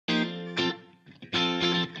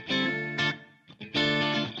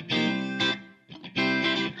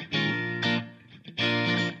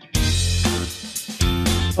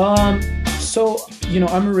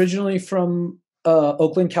I'm originally from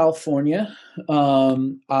Oakland, California.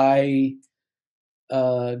 I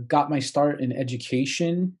got my start in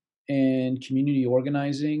education and community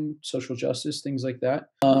organizing, social justice, things like that.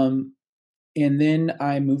 And then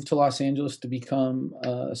I moved to Los Angeles to become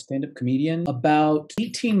a stand-up comedian. About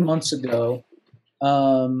 18 months ago,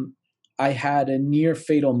 um, I had a near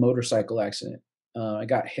fatal motorcycle accident. I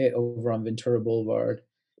got hit over on Ventura Boulevard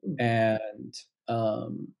and,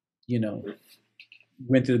 um, you know,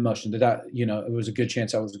 went through the motion that, it was a good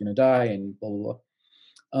chance I was going to die and blah, blah,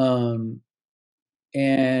 blah.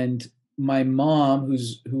 And my mom,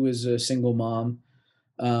 who was a single mom,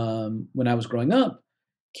 when I was growing up,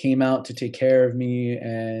 came out to take care of me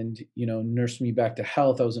and, nursed me back to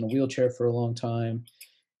health. I was in a wheelchair for a long time.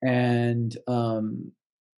 And,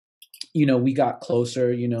 we got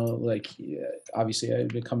closer, like, yeah, obviously I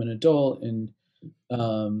had become an adult and,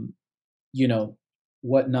 um, you know,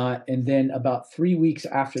 whatnot. And then about 3 weeks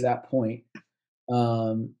after that point,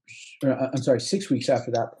 I'm sorry, 6 weeks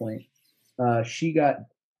after that point, she got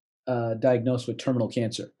diagnosed with terminal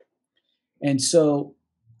cancer. And so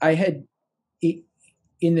I had, i-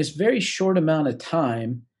 in this very short amount of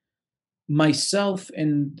time, myself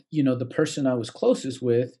and, the person I was closest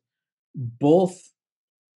with both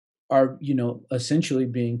are, essentially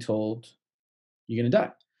being told, you're going to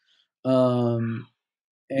die.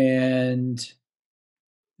 And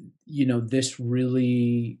this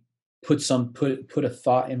really put a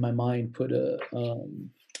thought in my mind, put a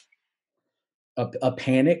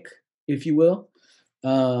panic, if you will,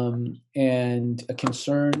 and a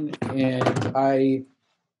concern, and I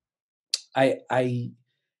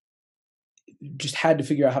just had to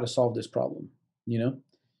figure out how to solve this problem, you know,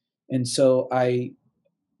 and so I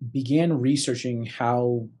began researching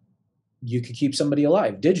how you could keep somebody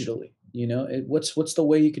alive digitally. What's the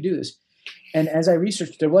way you could do this? And as I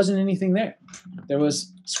researched, there wasn't anything there. There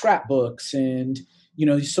was scrapbooks and,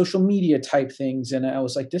 social media type things. And I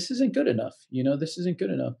was like, this isn't good enough. This isn't good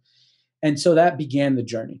enough. And so that began the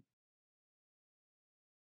journey.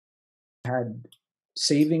 I had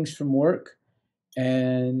savings from work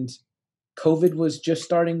and COVID was just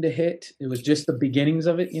starting to hit. It was just the beginnings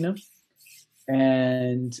of it.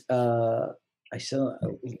 And I said,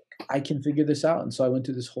 I can figure this out. And so I went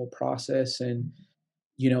through this whole process and,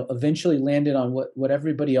 eventually landed on what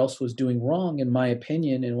everybody else was doing wrong, in my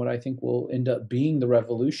opinion, and what I think will end up being the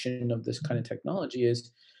revolution of this kind of technology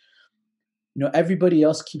is, everybody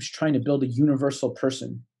else keeps trying to build a universal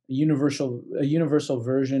person, a universal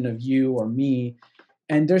version of you or me,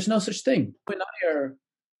 and there's no such thing. You and I are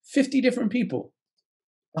 50 different people,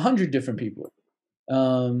 100 different people,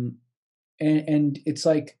 um, and it's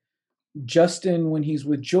like Justin, when he's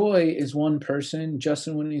with Joy, is one person.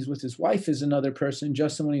 Justin, when he's with his wife, is another person.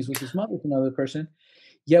 Justin, when he's with his mother, is another person.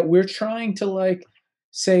 Yet we're trying to like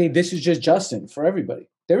say this is just Justin for everybody.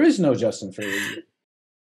 There is no Justin for everybody.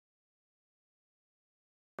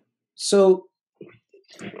 So,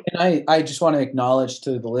 and I just want to acknowledge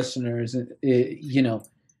to the listeners,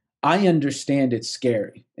 I understand it's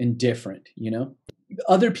scary and different.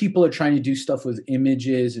 Other people are trying to do stuff with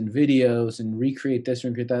images and videos and recreate this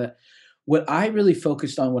and recreate that. What I really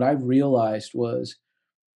focused on, what I realized was,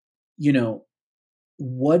 you know,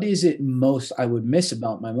 what is it most I would miss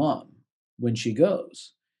about my mom when she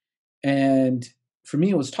goes? And for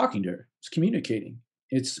me, it was talking to her, it's communicating.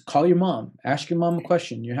 It's call your mom, ask your mom a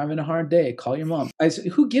question. You're having a hard day, call your mom. I said,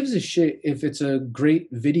 who gives a shit if it's a great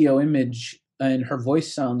video image and her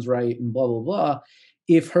voice sounds right and blah, blah, blah,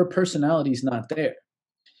 if her personality is not there?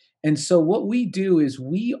 And so what we do is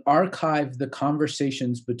we archive the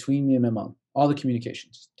conversations between me and my mom, all the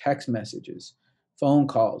communications, text messages, phone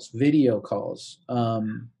calls, video calls.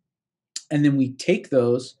 And then we take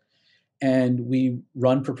those and we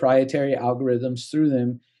run proprietary algorithms through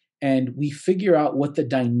them and we figure out what the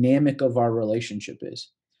dynamic of our relationship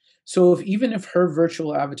is. So even if her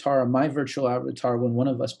virtual avatar or my virtual avatar, when one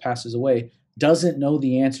of us passes away, doesn't know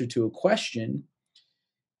the answer to a question,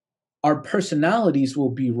 our personalities will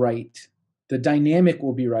be right. The dynamic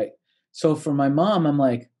will be right. So for my mom, I'm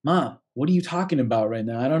like, "Ma, what are you talking about right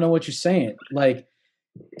now? I don't know what you're saying." Like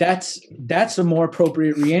that's a more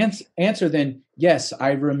appropriate answer than, "Yes,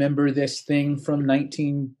 I remember this thing from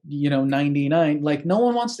 1999." Like no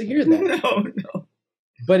one wants to hear that. No, no.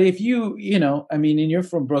 But if I mean, and you're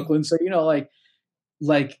from Brooklyn, so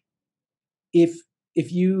like if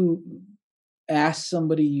you ask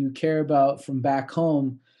somebody you care about from back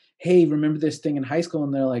home, hey, remember this thing in high school?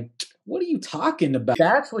 And they're like, what are you talking about?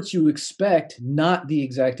 That's what you expect, not the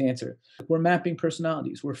exact answer. We're mapping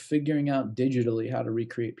personalities. We're figuring out digitally how to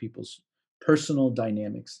recreate people's personal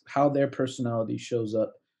dynamics, how their personality shows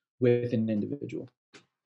up with an individual?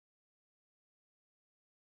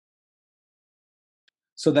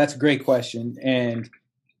 So that's a great question, and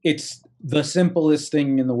it's the simplest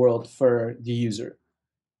thing in the world for the user.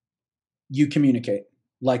 You communicate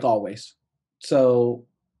like always. So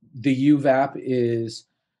the Uve app is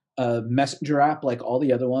a messenger app like all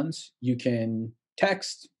the other ones. You can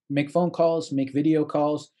text, make phone calls, make video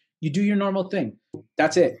calls. You do your normal thing.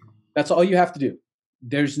 That's it. That's all you have to do.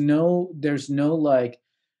 There's no like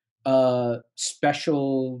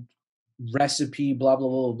special recipe, blah blah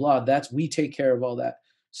blah blah blah. That's we take care of all that.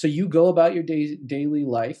 So you go about your daily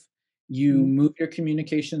life. You move your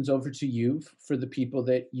communications over to you for the people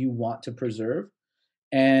that you want to preserve,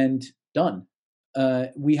 and done.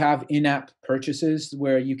 We have in-app purchases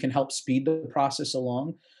where you can help speed the process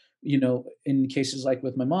along. In cases like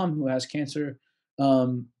with my mom who has cancer,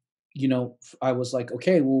 um, I was like,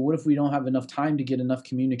 okay, well, what if we don't have enough time to get enough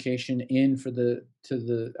communication in for the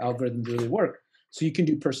algorithm to really work? So you can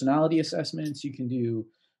do personality assessments, you can do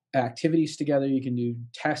activities together, you can do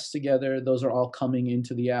tests together. Those are all coming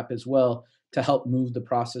into the app as well to help move the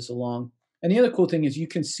process along. And the other cool thing is you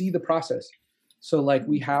can see the process. So like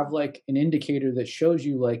we have like an indicator that shows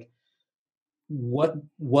you like what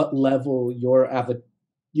level your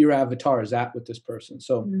avatar is at with this person.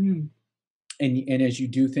 So and as you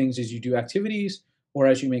do things, as you do activities, or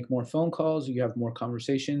as you make more phone calls, you have more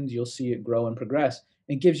conversations, you'll see it grow and progress.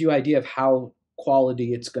 It gives you idea of how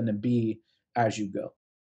quality it's going to be as you go.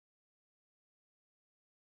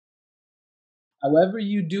 However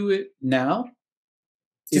you do it now,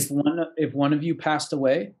 Just if one of you passed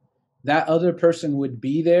away, that other person would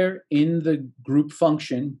be there in the group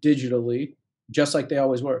function digitally, just like they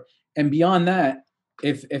always were. And beyond that,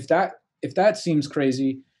 if that seems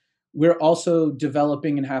crazy, we're also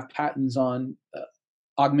developing and have patents on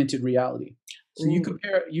augmented reality. So ooh,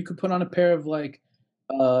 you could put on a pair of like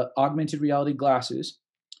augmented reality glasses,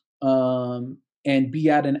 and be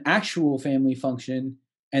at an actual family function,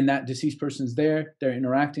 and that deceased person's there, they're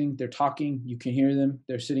interacting, they're talking, you can hear them,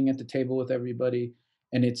 they're sitting at the table with everybody,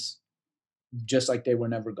 and it's just like they were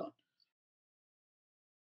never gone.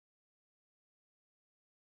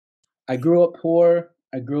 I grew up poor.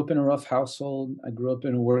 I grew up in a rough household. I grew up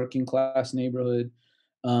in a working class neighborhood.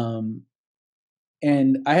 Um,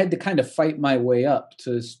 and I had to kind of fight my way up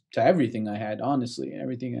to everything I had, honestly,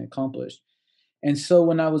 everything I accomplished. And so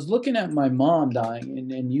when I was looking at my mom dying,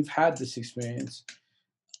 and you've had this experience,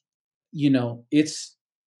 it's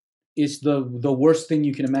the worst thing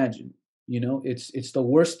you can imagine. It's the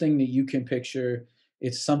worst thing that you can picture.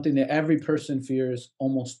 It's something that every person fears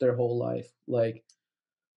almost their whole life. Like,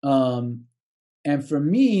 um, and for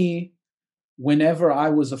me, whenever I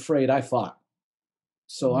was afraid, I fought.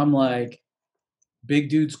 So I'm like, big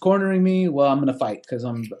dude's cornering me. Well, I'm gonna fight because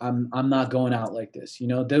I'm not going out like this.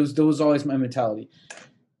 That was always my mentality.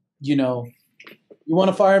 You know, you want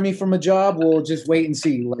to fire me from a job? Well, just wait and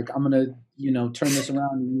see. Like I'm gonna, turn this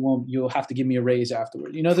around, and you'll have to give me a raise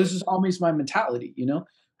afterward. This is always my mentality.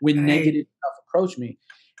 When right. negative stuff approach me,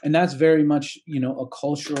 and that's very much, a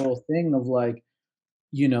cultural thing of like,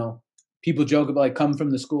 you know, people joke about like come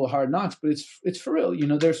from the school of hard knocks, but it's for real.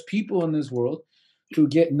 There's people in this world who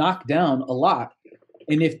get knocked down a lot,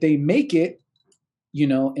 and if they make it,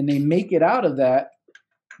 and they make it out of that,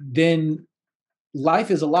 then life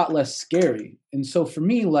is a lot less scary. And so for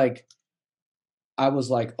me, like I was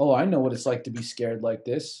like, oh, I know what it's like to be scared like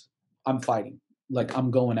this. I'm fighting. Like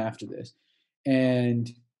I'm going after this. And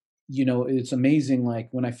it's amazing. Like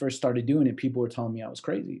when I first started doing it, people were telling me I was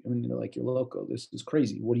crazy. I mean, they're like, "You're loco. This is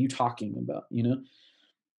crazy. What are you talking about?"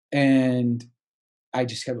 And I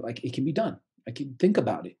just kept like, it can be done. I can think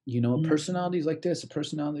about it. A Mm, personality is like this, a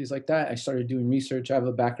personality is like that. I started doing research. I have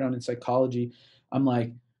a background in psychology. I'm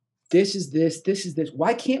like, this is this, this is this.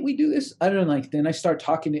 Why can't we do this? I don't know. Like, then I start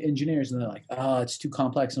talking to engineers and they're like, oh, it's too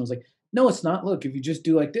complex. And I was like, no, it's not. Look, if you just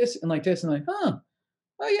do like this and like this, and like, huh,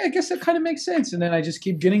 oh yeah, I guess that kind of makes sense. And then I just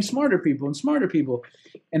keep getting smarter people and smarter people.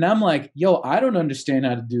 And I'm like, yo, I don't understand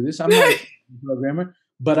how to do this. I'm not a programmer,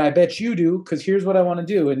 but I bet you do, because here's what I want to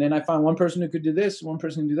do. And then I find one person who could do this, one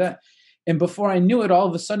person who can do that. And before I knew it, all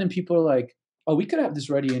of a sudden people are like, oh, we could have this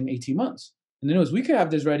ready in 18 months. And then it was, we could have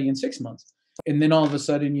this ready in 6 months. And then all of a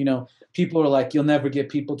sudden, people are like, you'll never get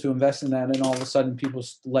people to invest in that. And all of a sudden, people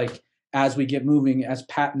like, as we get moving, as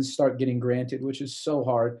patents start getting granted, which is so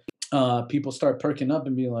hard, people start perking up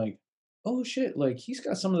and being like, oh shit, like he's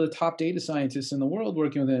got some of the top data scientists in the world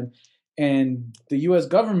working with him. And the US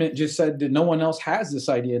government just said that no one else has this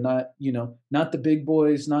idea, not the big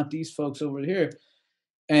boys, not these folks over here.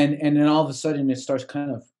 And then all of a sudden it starts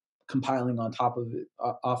kind of compiling on top of it,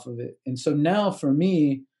 off of it. And so now for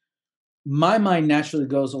me, my mind naturally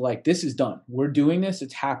goes to like, this is done. We're doing this.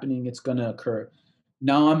 It's happening. It's going to occur.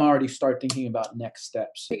 Now I'm already start thinking about next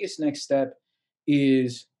steps. The biggest next step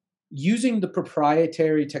is using the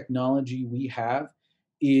proprietary technology we have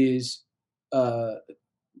is uh,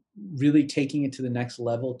 really taking it to the next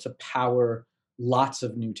level to power lots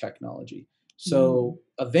of new technology. So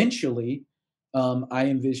eventually, I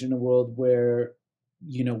envision a world where,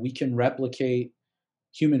 we can replicate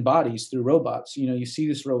human bodies through robots. You see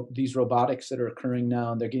these robotics that are occurring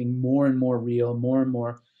now, and they're getting more and more real, more and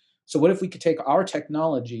more. So what if we could take our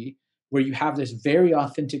technology where you have this very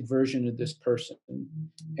authentic version of this person,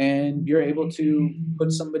 and you're able to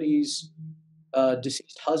put somebody's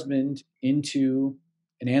deceased husband into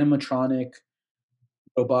an animatronic,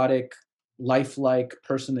 robotic, lifelike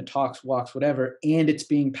person that talks, walks, whatever, and it's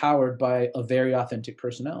being powered by a very authentic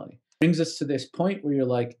personality. Brings us to this point where you're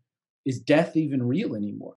like, is death even real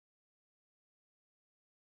anymore?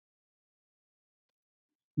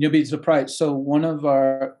 You'll be surprised. So one of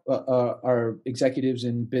our executives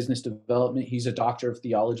in business development, he's a doctor of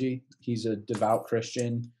theology. He's a devout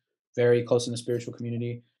Christian, very close in the spiritual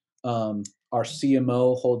community. Our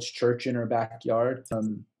CMO holds church in her backyard.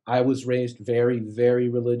 I was raised very, very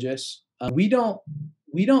religious. We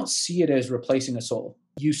don't see it as replacing a soul,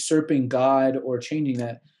 usurping God, or changing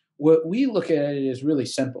that. What we look at it is really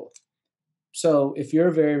simple. So if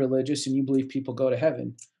you're very religious and you believe people go to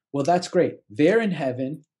heaven, well, that's great. They're in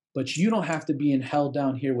heaven, but you don't have to be in hell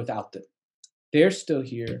down here without them. They're still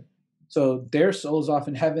here. So their soul's off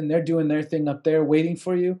in heaven. They're doing their thing up there waiting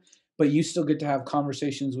for you, but you still get to have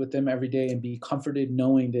conversations with them every day and be comforted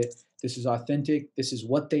knowing that this is authentic. This is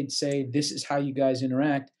what they'd say. This is how you guys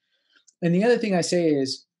interact. And the other thing I say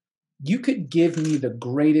is, you could give me the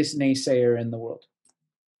greatest naysayer in the world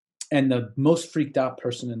and the most freaked out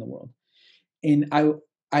person in the world, and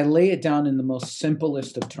I lay it down in the most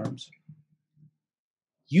simplest of terms.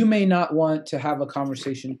 You may not want to have a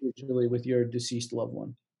conversation digitally with your deceased loved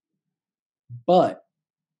one, but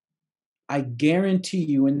I guarantee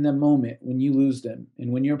you, in the moment when you lose them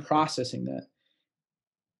and when you're processing that,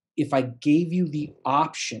 if I gave you the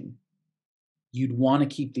option, you'd want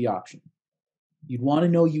to keep the option. You'd want to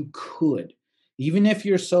know you could. Even if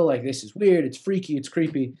you're so like, this is weird, it's freaky, it's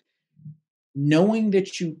creepy, knowing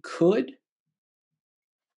that you could,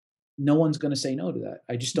 no one's going to say no to that.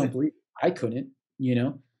 I just don't believe I couldn't, you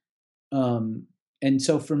know? Um, and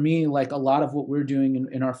so for me, like a lot of what we're doing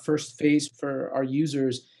in our first phase for our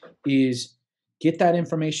users is get that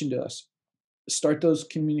information to us, start those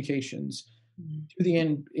communications, do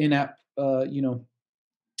the in-app,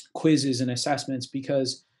 quizzes and assessments,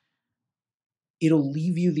 because it'll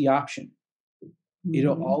leave you the option.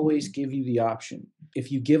 It'll always give you the option.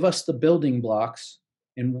 If you give us the building blocks,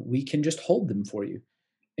 and we can just hold them for you.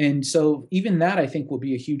 And so even that, I think, will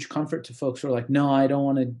be a huge comfort to folks who are like, no, I don't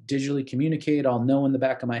want to digitally communicate. I'll know in the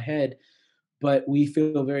back of my head. But we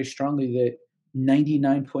feel very strongly that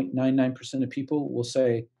 99.99% of people will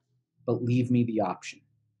say, but leave me the option.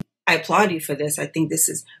 I applaud you for this. I think this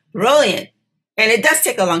is brilliant. And it does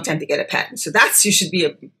take a long time to get a patent. So you should be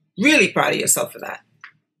really proud of yourself for that.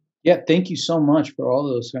 Yeah, thank you so much for all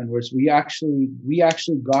those kind words. We actually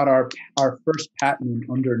got our first patent in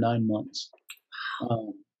under 9 months.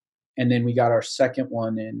 And then we got our second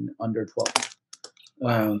one in under 12.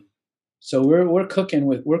 Wow. So we're cooking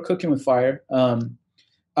with fire.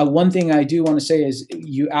 One thing I do want to say is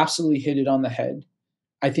you absolutely hit it on the head.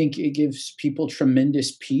 I think it gives people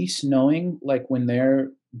tremendous peace knowing, like, when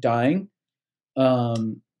they're dying,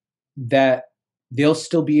 that they'll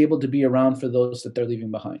still be able to be around for those that they're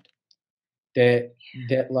leaving behind. That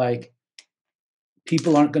like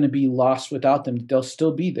people aren't going to be lost without them. They'll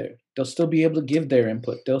still be there. They'll still be able to give their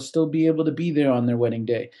input. They'll still be able to be there on their wedding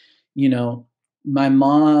day. My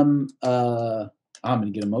mom, I'm going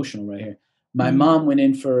to get emotional right here. My mom went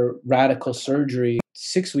in for radical surgery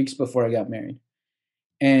 6 weeks before I got married.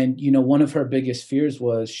 And, one of her biggest fears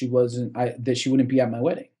was that she wouldn't be at my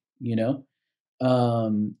wedding,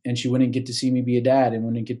 and she wouldn't get to see me be a dad, and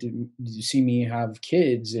wouldn't get to see me have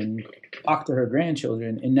kids and talk to her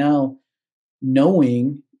grandchildren. And now,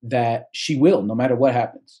 knowing that she will, no matter what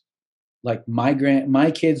happens, like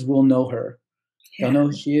my kids will know her. Yeah. They'll know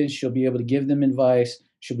who she is. She'll be able to give them advice.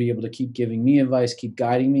 She'll be able to keep giving me advice, keep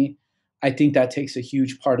guiding me. I think that takes a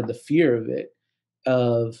huge part of the fear of it,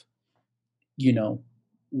 of,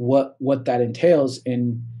 what that entails.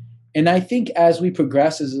 And I think as we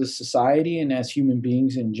progress as a society and as human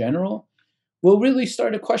beings in general, we'll really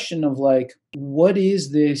start a question of, like, what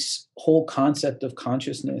is this whole concept of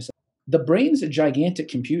consciousness? The brain's a gigantic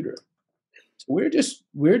computer. So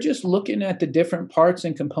we're just looking at the different parts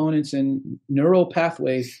and components and neural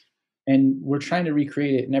pathways and we're trying to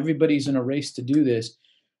recreate it, and everybody's in a race to do this.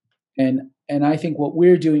 And I think what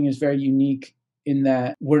we're doing is very unique in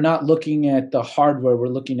that we're not looking at the hardware, we're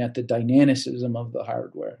looking at the dynamicism of the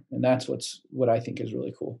hardware. And that's what I think is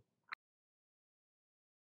really cool.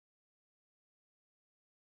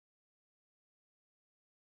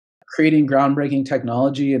 Creating groundbreaking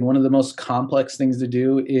technology, and one of the most complex things to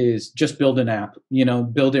do is just build an app,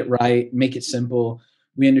 build it right, make it simple.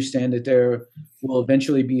 We understand that there will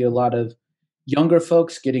eventually be a lot of younger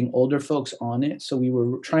folks getting older folks on it. So we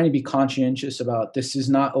were trying to be conscientious about this is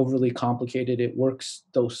not overly complicated. It works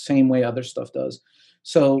the same way other stuff does.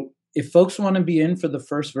 So if folks want to be in for the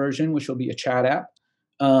first version, which will be a chat app,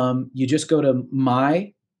 you just go to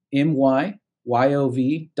myyov.com,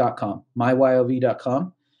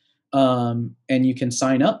 and you can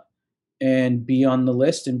sign up and be on the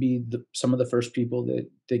list and be some of the first people that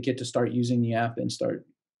get to start using the app and start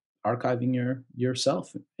archiving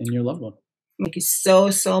yourself and your loved one. Thank you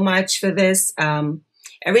so much for this.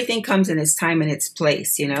 Everything comes in its time and its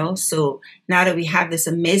place, So now that we have this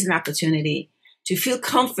amazing opportunity to feel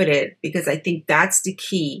comforted, because I think that's the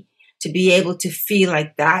key, to be able to feel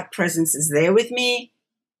like that presence is there with me,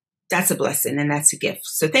 that's a blessing and that's a gift.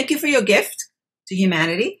 So thank you for your gift to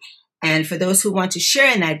humanity. And for those who want to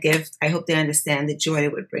share in that gift, I hope they understand the joy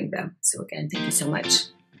it would bring them. So again, thank you so much.